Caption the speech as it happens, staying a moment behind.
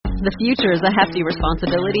The future is a hefty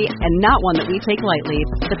responsibility and not one that we take lightly.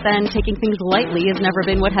 But then taking things lightly has never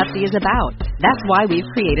been what Hefty is about. That's why we've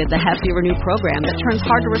created the Hefty Renew program that turns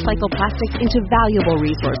hard-to-recycle plastics into valuable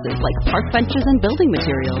resources like park benches and building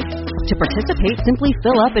materials. To participate, simply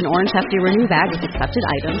fill up an orange Hefty Renew bag with accepted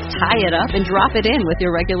items, tie it up, and drop it in with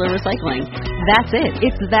your regular recycling. That's it.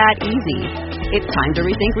 It's that easy. It's time to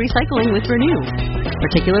rethink recycling with Renew.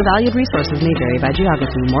 Particular valued resources may vary by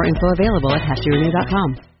geography. More info available at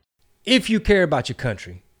heftyrenew.com. If you care about your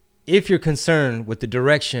country, if you're concerned with the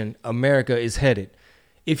direction America is headed,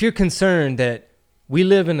 if you're concerned that we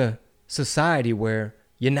live in a society where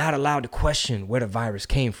you're not allowed to question where the virus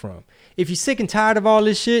came from, if you're sick and tired of all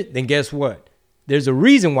this shit, then guess what? There's a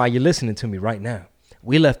reason why you're listening to me right now.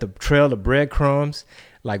 We left a trail of breadcrumbs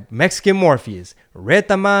like Mexican Morpheus, red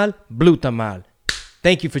tamal, blue tamal.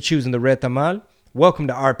 Thank you for choosing the red tamal. Welcome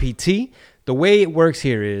to RPT. The way it works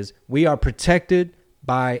here is we are protected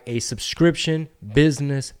by a subscription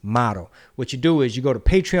business model. What you do is you go to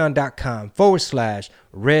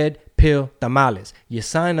patreon.com/red pill tamales. You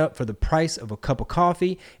sign up for the price of a cup of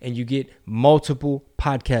coffee and you get multiple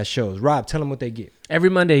podcast shows. Rob, tell them what they get. Every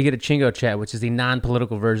Monday you get a Chingo Chat, which is the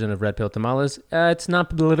non-political version of Red Pill Tamales. It's not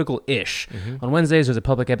political-ish. Mm-hmm. On Wednesdays, there's a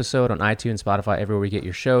public episode on iTunes, Spotify, everywhere we get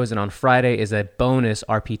your shows. And on Friday is a bonus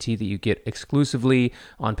RPT that you get exclusively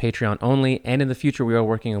on Patreon only. And in the future, we are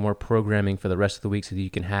working on more programming for the rest of the week so that you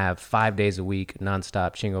can have 5 days a week,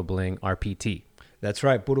 nonstop Chingo Bling RPT. That's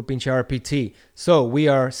right, Puro Pinche RPT. So we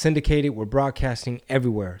are syndicated. We're broadcasting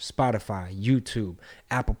everywhere. Spotify, YouTube,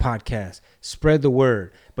 Apple Podcasts. Spread the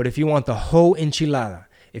word. But if you want the whole enchilada,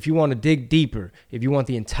 if you want to dig deeper, if you want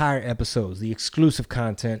the entire episodes, the exclusive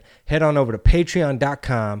content, head on over to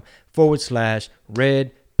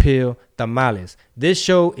patreon.com/red pill tamales. This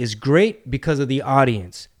show is great because of the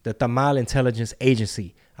audience, the Tamal Intelligence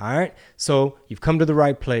Agency. All right? So you've come to the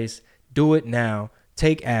right place. Do it now.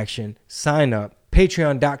 Take action. Sign up.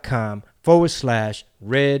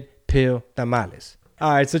 Patreon.com/red pill tamales.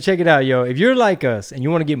 All right, so check it out, yo. If you're like us and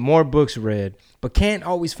you want to get more books read, but can't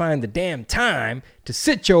always find the damn time to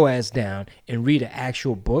sit your ass down and read an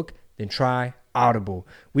actual book, then try Audible.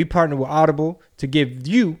 We partner with Audible to give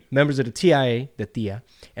you, members of the TIA, the TIA,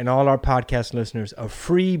 and all our podcast listeners, a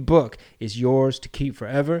free book is yours to keep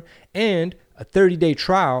forever and a 30-day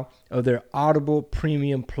trial of their Audible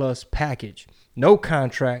Premium Plus package. No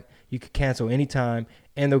contract. You can cancel anytime,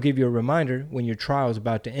 and they'll give you a reminder when your trial is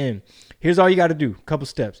about to end. Here's all you got to do. A couple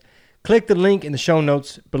steps. Click the link in the show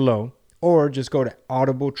notes below, or just go to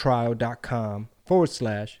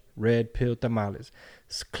audibletrial.com/red pill tamales.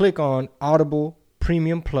 Click on Audible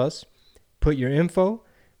Premium Plus, put your info,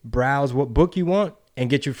 browse what book you want, and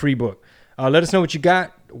get your free book. Let us know what you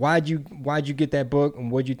got. Why'd you get that book, and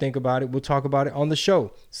what'd you think about it? We'll talk about it on the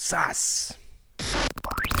show. Sas.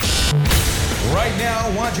 Right now,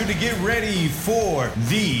 I want you to get ready for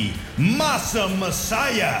the Masa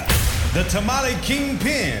Messiah, the Tamale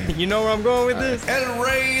Kingpin. You know where I'm going with this? El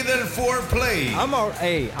Rey del Foreplay. I'm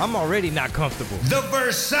already not comfortable. The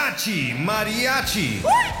Versace Mariachi.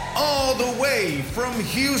 What? All the way from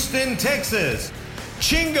Houston, Texas.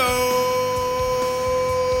 Chingo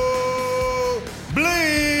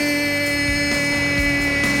Bling.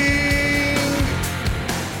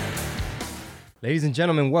 Ladies and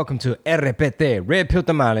gentlemen, welcome to RPT, Red Pill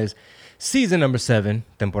Tamales, season number 7,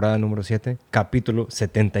 temporada número 7, capítulo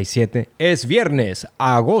 77. Es viernes,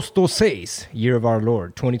 agosto 6, year of our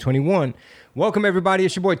Lord, 2021. Welcome, everybody.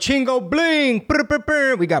 It's your boy, Chingo Bling.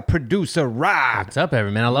 We got producer Rob. What's up,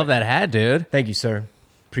 everyone? I love that hat, dude. Thank you, sir.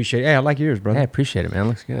 Appreciate it. Hey, I like yours, brother. Hey, I appreciate it, man.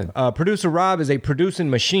 Looks good. Producer Rob is a producing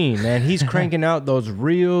machine, man. He's cranking out those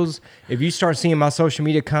reels. If you start seeing my social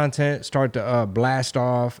media content start to blast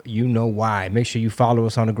off, you know why. Make sure you follow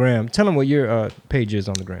us on the gram. Tell them what your page is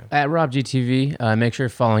on the gram. At RobGTV. Make sure you're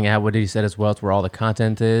following at what he said as well. It's where all the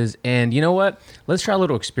content is. And you know what? Let's try a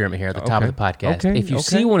little experiment here at the top of the podcast. Okay. If you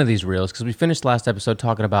see one of these reels, because we finished last episode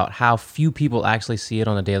talking about how few people actually see it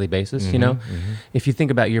on a daily basis, you know? Mm-hmm. If you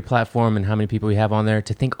think about your platform and how many people we have on there,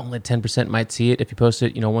 to think only 10% might see it if you post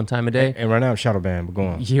it, one time a day. And right now I'm shadow banned, but go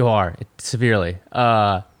on. You are, severely.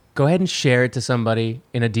 Go ahead and share it to somebody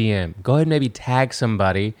in a DM. Go ahead and maybe tag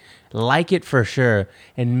somebody. Like it for sure.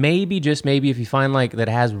 And maybe, just maybe, if you find like that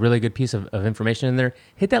has really good piece of information in there,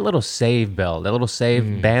 hit that little save bell, that little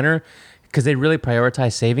save banner, because they really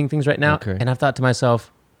prioritize saving things right now. Okay. And I've thought to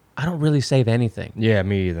myself, I don't really save anything. Yeah,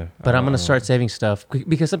 me either. But I'm gonna start saving stuff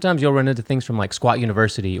because sometimes you'll run into things from like Squat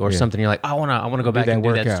University or something. You're like, I wanna go back and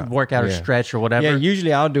do that workout or stretch or whatever. Yeah,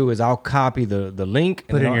 usually I'll do is I'll copy the link,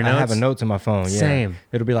 put it in your notes. I have a note to my phone. Yeah. Same.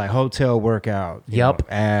 It'll be like hotel workout.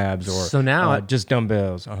 Yep. Abs or so now just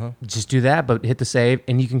dumbbells. Just do that, but hit the save,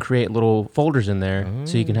 and you can create little folders in there,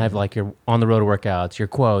 so you can have like your on the road workouts, your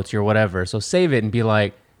quotes, your whatever. So save it and be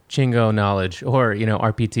like Chingo knowledge or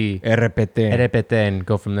RPT, RPT, and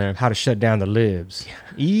go from there. How to shut down the libs.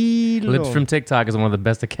 Libs from TikTok is one of the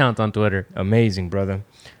best accounts on Twitter. Amazing, brother.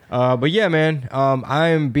 But yeah, man, I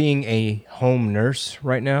am being a home nurse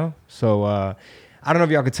right now. So I don't know if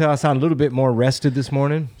y'all could tell, I sound a little bit more rested this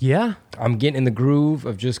morning. Yeah. I'm getting in the groove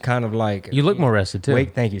of just kind of like... You look more rested too.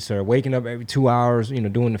 Thank you, sir. Waking up every 2 hours,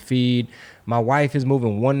 doing the feed. My wife is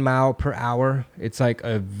moving 1 mile per hour. It's like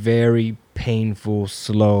a very painful,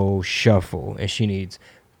 slow shuffle, and she needs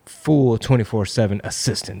full 24/7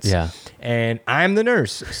 assistance. Yeah. And I'm the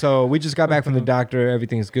nurse. So we just got back from the doctor.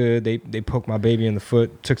 Everything's good. They poked my baby in the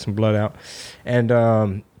foot, took some blood out.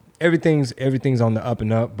 And everything's on the up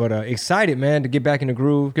and up. But excited, man, to get back in the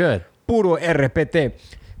groove. Good. Puro RPT.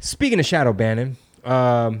 Speaking of shadow banning,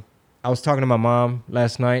 I was talking to my mom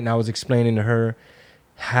last night, and I was explaining to her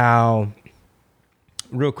how...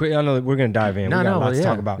 Real quick, I know that we're going to dive in. We got a lot to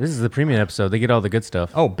talk about. This is the premium episode. They get all the good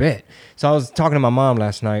stuff. Oh, bet. So I was talking to my mom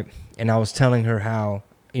last night, and I was telling her how,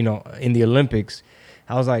 in the Olympics,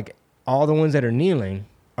 I was like, all the ones that are kneeling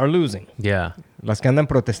are losing. Yeah. Las que andan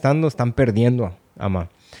protestando están perdiendo, ama.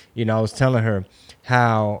 I was telling her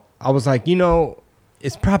how, I was like,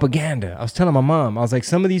 it's propaganda. I was telling my mom, I was like,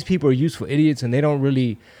 some of these people are useful idiots, and they don't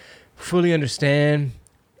really fully understand.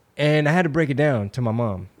 And I had to break it down to my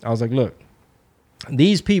mom. I was like, look.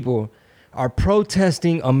 These people are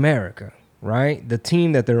protesting America, right? The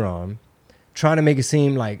team that they're on, trying to make it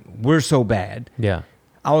seem like we're so bad. Yeah.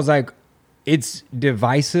 I was like, it's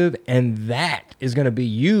divisive, and that is going to be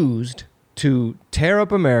used to tear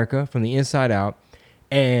up America from the inside out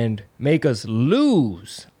and make us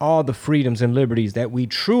lose all the freedoms and liberties that we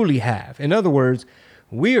truly have. In other words,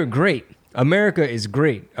 we are great. America is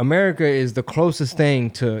great. America is the closest thing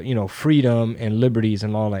to, freedom and liberties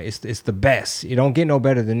and all that. It's the best. You don't get no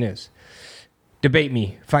better than this. Debate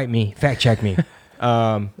me, fight me, fact check me.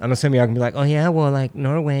 I know some of y'all can be like, oh yeah, well, like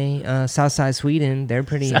Norway, Southside Sweden, they're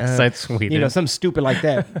pretty... Southside Sweden. Something stupid like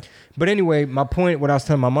that. But anyway, my point, what I was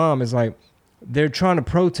telling my mom is like, they're trying to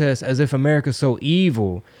protest as if America's so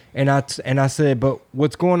evil. And I said, but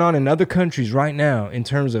what's going on in other countries right now in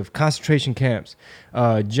terms of concentration camps,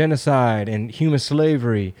 genocide and human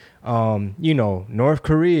slavery, North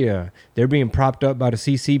Korea, they're being propped up by the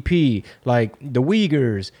CCP, like the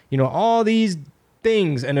Uyghurs, all these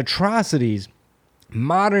things and atrocities,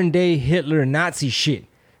 modern day Hitler Nazi shit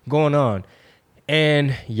going on.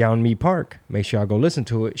 And Yeonmi Park, make sure y'all go listen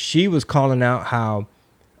to it. She was calling out how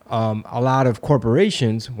a lot of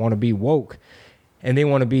corporations want to be woke, and they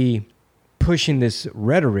want to be pushing this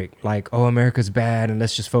rhetoric like, oh, America's bad, and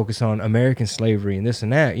let's just focus on American slavery and this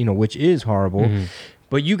and that, which is horrible. Mm-hmm.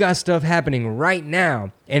 But you got stuff happening right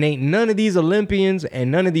now, and ain't none of these Olympians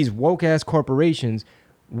and none of these woke-ass corporations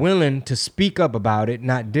willing to speak up about it.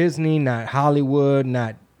 Not Disney, not Hollywood,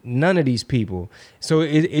 not none of these people. So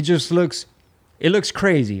it just looks... It looks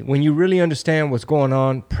crazy when you really understand what's going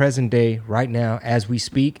on present day right now as we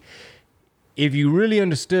speak. If you really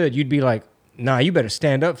understood, you'd be like, nah, you better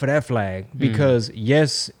stand up for that flag because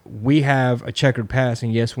yes, we have a checkered past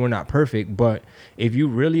and yes, we're not perfect. But if you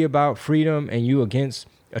really about freedom and you against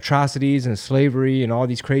atrocities and slavery and all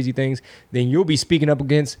these crazy things, then you'll be speaking up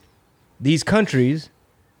against these countries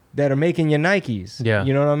that are making your Nikes. Yeah.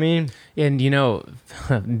 You know what I mean? And,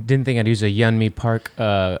 didn't think I'd use a Yeonmi Park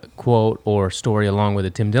quote or story along with a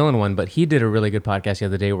Tim Dillon one, but he did a really good podcast the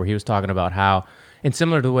other day where he was talking about how, and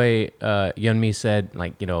similar to the way Yeonmi said,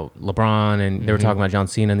 like, LeBron, and they were talking about John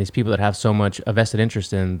Cena and these people that have so much a vested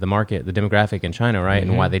interest in the market, the demographic in China, right?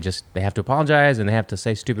 And why they have to apologize and they have to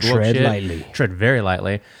say stupid woke shit. Tread very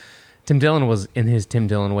lightly. Tim Dillon was, in his Tim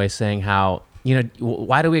Dillon way, saying how,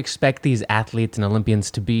 why do we expect these athletes and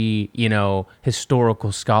Olympians to be,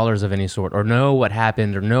 historical scholars of any sort, or know what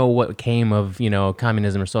happened, or know what came of,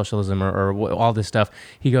 communism or socialism or all this stuff?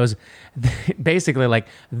 He goes, basically, like,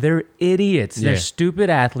 they're idiots. Yeah. They're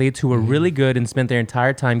stupid athletes who are really good and spent their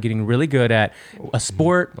entire time getting really good at a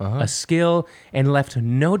sport, a skill, and left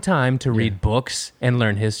no time to read books and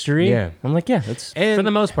learn history. Yeah. I'm like, that's for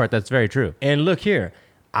the most part, that's very true. And look here,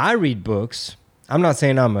 I read books. I'm not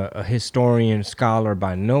saying I'm a historian, scholar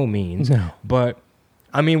by no means, but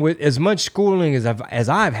I mean, with as much schooling as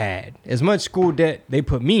I've had, as much school debt they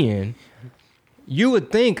put me in, you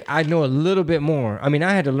would think I know a little bit more. I mean,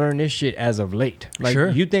 I had to learn this shit as of late. Like, Sure.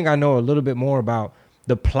 you think I know a little bit more about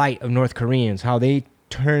the plight of North Koreans, how they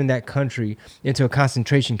turned that country into a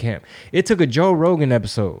concentration camp. It took a Joe Rogan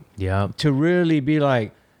episode Yeah. to really be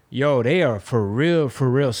like, yo, they are for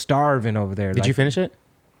real starving over there. Did Like, you finish it?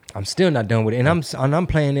 I'm still not done with it, and I'm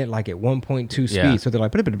playing it like at 1.2 speed. Yeah. So they're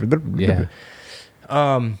like, Yeah.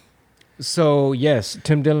 So yes,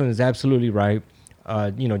 Tim Dillon is absolutely right.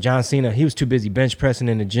 John Cena, he was too busy bench pressing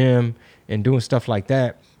in the gym and doing stuff like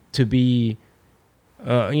that to be,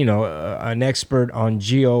 an expert on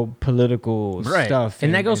geopolitical stuff.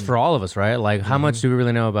 And that goes for all of us, right? Like, how much do we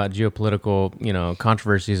really know about geopolitical,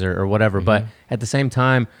 controversies or whatever? But at the same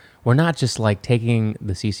time, we're not just like taking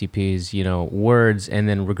the CCP's, words and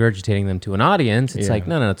then regurgitating them to an audience. It's Yeah. like,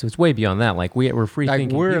 no, it's way beyond that. Like, we're free like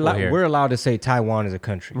thinking we're people here. we're allowed to say Taiwan is a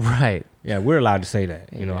country. Right. Yeah, we're allowed to say that.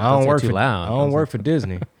 I don't don't say work too for loud. I don't work for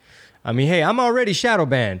Disney. I mean, hey, I'm already shadow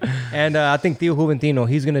banned, and I think Theo Juventino,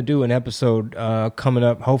 he's gonna do an episode coming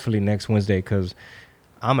up, hopefully next Wednesday, because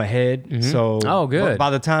I'm ahead. So, Oh, good. By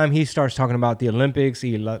the time he starts talking about the Olympics,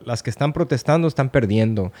 las que están protestando están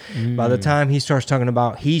perdiendo. By the time he starts talking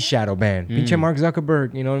about he's shadow banned, pinche Mark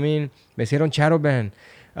Zuckerberg, you know what I mean? Me hicieron shadow ban.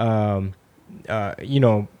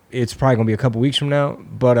 It's probably gonna be a couple weeks from now,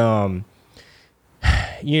 but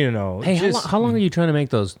Hey, just how long are you trying to make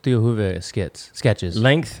those Theo Juve sketches?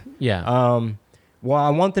 length. Yeah. Well,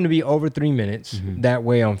 I want them to be over 3 minutes. That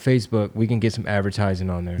way on Facebook, we can get some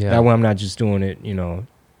advertising on there. Yeah. That way I'm not just doing it,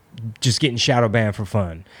 just getting shadow banned for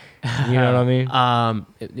fun. You know what I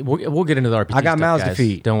mean? We'll get into the RPT I got stuff, mouths to guys.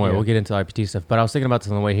 feed. Don't worry, Yeah. we'll get into the RPT stuff. But I was thinking about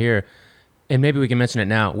this on the way here, and maybe we can mention it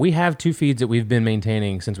now. We have 2 feeds that we've been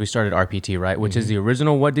maintaining since we started RPT, right? Which is the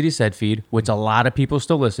original What Did He Said feed, which a lot of people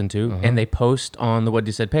still listen to, and they post on the What Did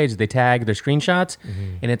He Said page. They tag their screenshots,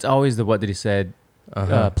 and it's always the What Did He Said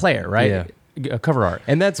player, right? Yeah. Cover art.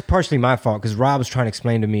 And that's partially my fault because Rob was trying to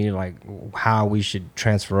explain to me like how we should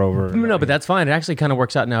transfer over. No, but that's fine. It actually kind of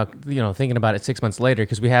works out now, thinking about it 6 months later,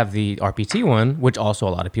 because we have the RPT one, which also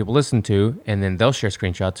a lot of people listen to, and then they'll share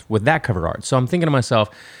screenshots with that cover art. So I'm thinking to myself,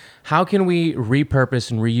 how can we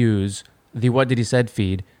repurpose and reuse the What Did He Said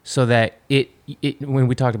feed so that it when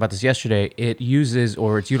we talked about this yesterday, it uses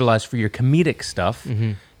or it's utilized for your comedic stuff.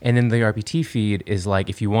 And then the RPT feed is like,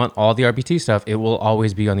 if you want all the RPT stuff, it will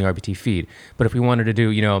always be on the RPT feed. But if we wanted to do,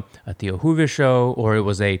 a Theo Juve show, or it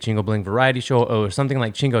was a Chingo Bling variety show, or something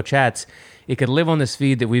like Chingo Chats, it could live on this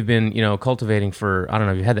feed that we've been, cultivating for, I don't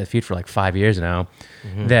know, you've had that feed for like 5 years now,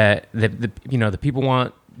 that the people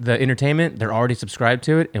want the entertainment, they're already subscribed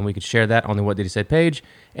to it, and we could share that on the What Did He Said page.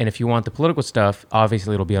 And if you want the political stuff,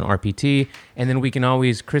 obviously it'll be on RPT, and then we can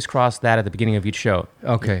always crisscross that at the beginning of each show.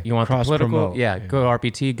 Okay. You want the political? Cross-promote. Yeah, go to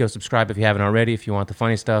RPT, go subscribe if you haven't already. If you want the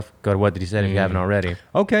funny stuff, go to What Did He Said if you haven't already.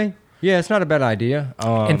 Okay. Yeah, it's not a bad idea.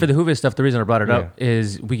 And for the Juve stuff, the reason I brought it up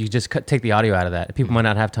is we could just take the audio out of that. People might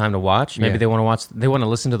not have time to watch. Maybe they want to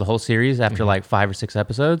listen to the whole series after like 5 or 6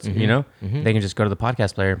 episodes. They can just go to the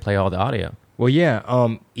podcast player and play all the audio. Well, yeah.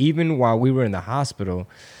 Even while we were in the hospital,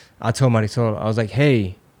 I told Marisol, I was like,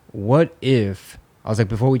 hey, what if, I was like,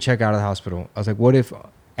 before we check out of the hospital, I was like, what if,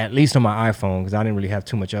 at least on my iPhone, because I didn't really have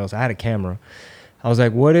too much else, I had a camera. I was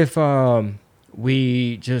like, what if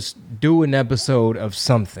we just do an episode of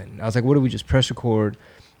something? I was like, what if we just press record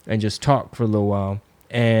and just talk for a little while,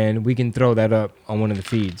 and we can throw that up on one of the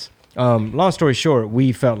feeds. Long story short,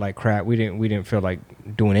 we felt like crap. We didn't feel like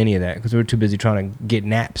doing any of that because we were too busy trying to get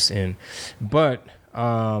naps in. But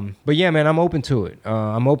yeah, man, I'm open to it.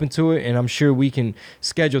 And I'm sure we can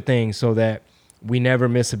schedule things so that we never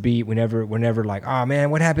miss a beat. We're never like, oh man,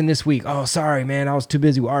 what happened this week? Oh, sorry, man, I was too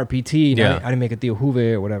busy with RPT. Yeah. I didn't make a Theo Juve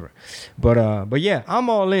or whatever. But yeah, I'm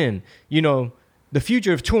all in. The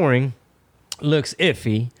future of touring looks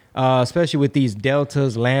iffy, especially with these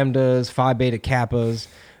deltas, lambdas, phi beta kappas,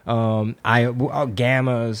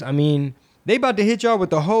 gammas. I mean, they about to hit y'all with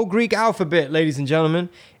the whole Greek alphabet, ladies and gentlemen.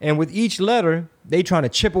 And with each letter, they trying to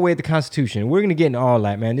chip away at the Constitution. We're going to get into all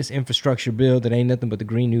that, man. This infrastructure bill that ain't nothing but the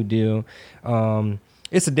Green New Deal.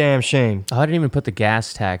 It's a damn shame. Oh, I didn't even put the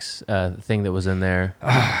gas tax thing that was in there.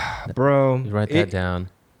 Bro. You write that down.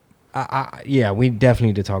 Yeah, we definitely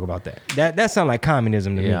need to talk about that. That sounds like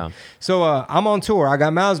communism to me. So I'm on tour. I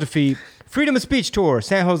got mouths to feed. Freedom of Speech Tour,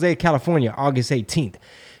 San Jose, California, August 18th.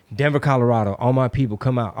 Denver, Colorado, all my people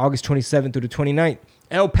come out August 27th through the 29th.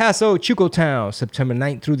 El Paso, Chucotown, September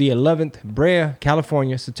 9th through the 11th. Brea,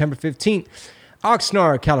 California, September 15th.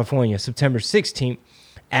 Oxnard, California, September 16th.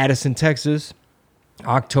 Addison, Texas,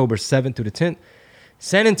 October 7th through the 10th.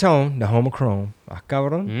 San Antonio, the home of Chrome,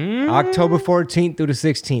 October 14th through the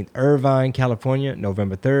 16th. Irvine, California,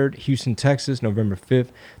 November 3rd. Houston, Texas, November 5th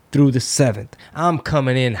through the 7th. I'm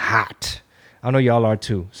coming in hot. I know y'all are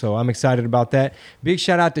too. So I'm excited about that. Big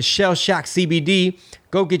shout out to Shell Shock CBD.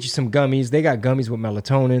 Go get you some gummies. They got gummies with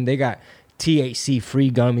melatonin. They got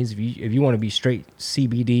THC-free gummies if you want to be straight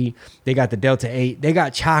CBD. They got the Delta 8. They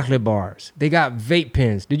got chocolate bars. They got vape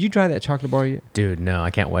pens. Did you try that chocolate bar yet? Dude, no, I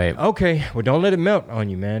can't wait. Okay. Well, don't let it melt on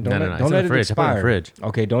you, man. Don't let it expire. Fridge.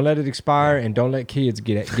 Okay, don't let it expire, and don't let kids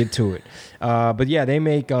get to it. But yeah, they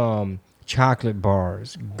make chocolate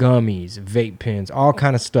bars, gummies, vape pens, all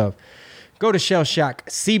kind of stuff. Go to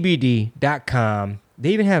shellshockcbd.com. They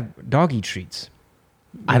even have doggy treats.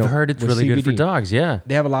 I've heard it's really good for dogs, yeah.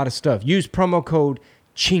 They have a lot of stuff. Use promo code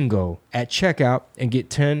CHINGO at checkout and get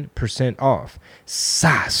 10% off.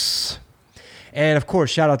 SAS. And, of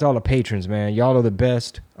course, shout out to all the patrons, man. Y'all are the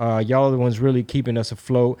best. Y'all are the ones really keeping us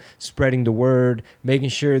afloat, spreading the word, making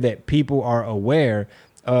sure that people are aware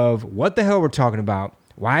of what the hell we're talking about.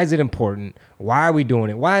 Why is it important? Why are we doing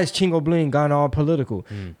it? Why has Chingo Bling gone all political?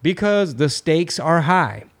 Because the stakes are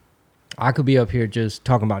high. I could be up here just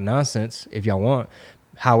talking about nonsense if y'all want.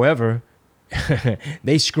 However,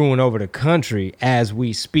 they screwing over the country as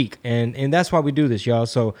we speak. And that's why we do this, y'all.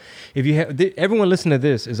 So if you have everyone listening to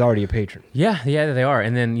this is already a patron. Yeah, they are.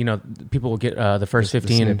 And then, people will get the first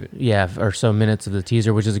 15 or so minutes of the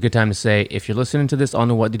teaser, which is a good time to say, if you're listening to this on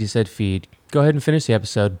the What Did He Said feed, go ahead and finish the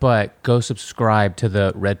episode, but go subscribe to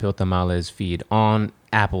the Red Pill Tamales feed on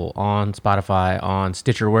Apple, on Spotify, on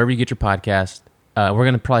Stitcher, wherever you get your podcast. We're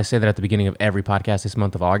going to probably say that at the beginning of every podcast this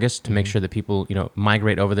month of August to make sure that people,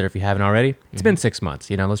 migrate over there if you haven't already. It's been 6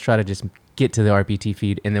 months. Let's try to just get to the RPT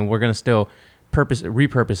feed, and then we're going to still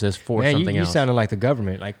repurpose this for something else. You sounded like the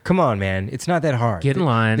government. Like, come on, man. It's not that hard. Get in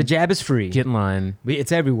line. The jab is free. Get in line.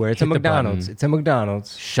 It's everywhere. It's a McDonald's. It's a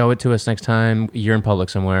McDonald's. Show it to us next time you're in public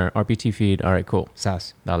somewhere. RPT feed. All right, cool.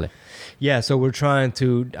 Sas. Dale. Yeah, so we're trying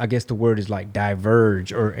to, I guess the word is like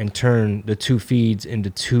diverge and turn the two feeds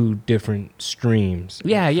into two different streams.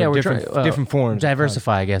 Yeah, we're different forms.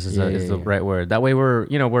 Diversify, I guess, is the right word. That way we're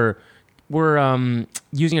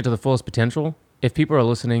using it to the fullest potential. If people are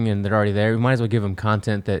listening and they're already there, we might as well give them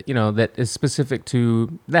content that, that is specific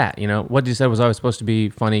to that. What you said was always supposed to be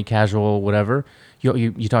funny, casual, whatever.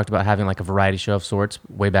 You talked about having like a variety show of sorts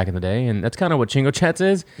way back in the day, and that's kind of what Chingo Chats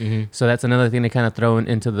is. Mm-hmm. So that's another thing to kind of throw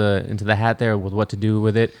into the hat there with what to do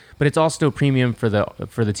with it. But it's all still premium for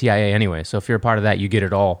the TIA anyway. So if you're a part of that, you get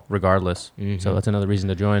it all regardless. Mm-hmm. So that's another reason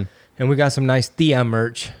to join. And we got some nice Thea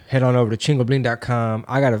merch. Head on over to chingobling.com.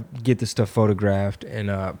 I got to get this stuff photographed and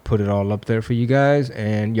put it all up there for you guys.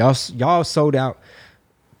 And y'all sold out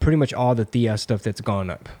pretty much all the Thea stuff that's gone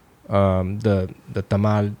up. The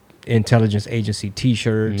Tamal Intelligence Agency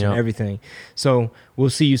t-shirts and everything. So we'll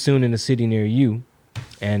see you soon in a city near you.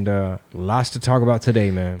 And lots to talk about today,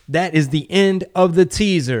 man. That is the end of the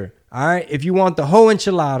teaser. All right. If you want the whole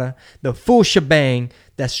enchilada, the full shebang,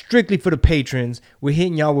 that's strictly for the patrons. We're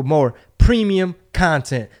hitting y'all with more premium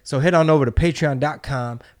content. So head on over to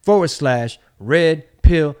patreon.com/Red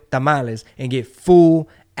Pill Tamales and get full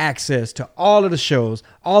access to all of the shows,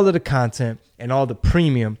 all of the content, and all the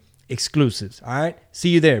premium exclusives. All right. See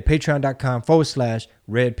you there.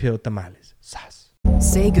 Patreon.com/Red Pill Tamales. Sas.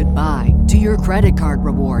 Say goodbye to your credit card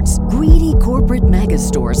rewards. Greedy corporate mega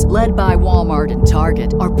stores, led by Walmart and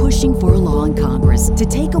Target, are pushing for a law in Congress to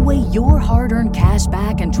take away your hard-earned cash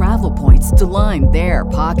back and travel points to line their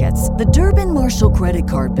pockets. The Durbin-Marshall credit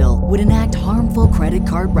card bill would enact harmful credit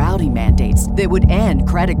card routing mandates that would end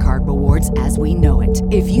credit card rewards as we know it.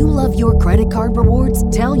 If you love your credit card rewards,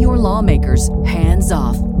 tell your lawmakers, hands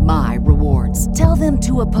off my rewards. Tell them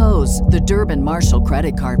to oppose the Durbin-Marshall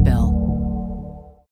credit card bill.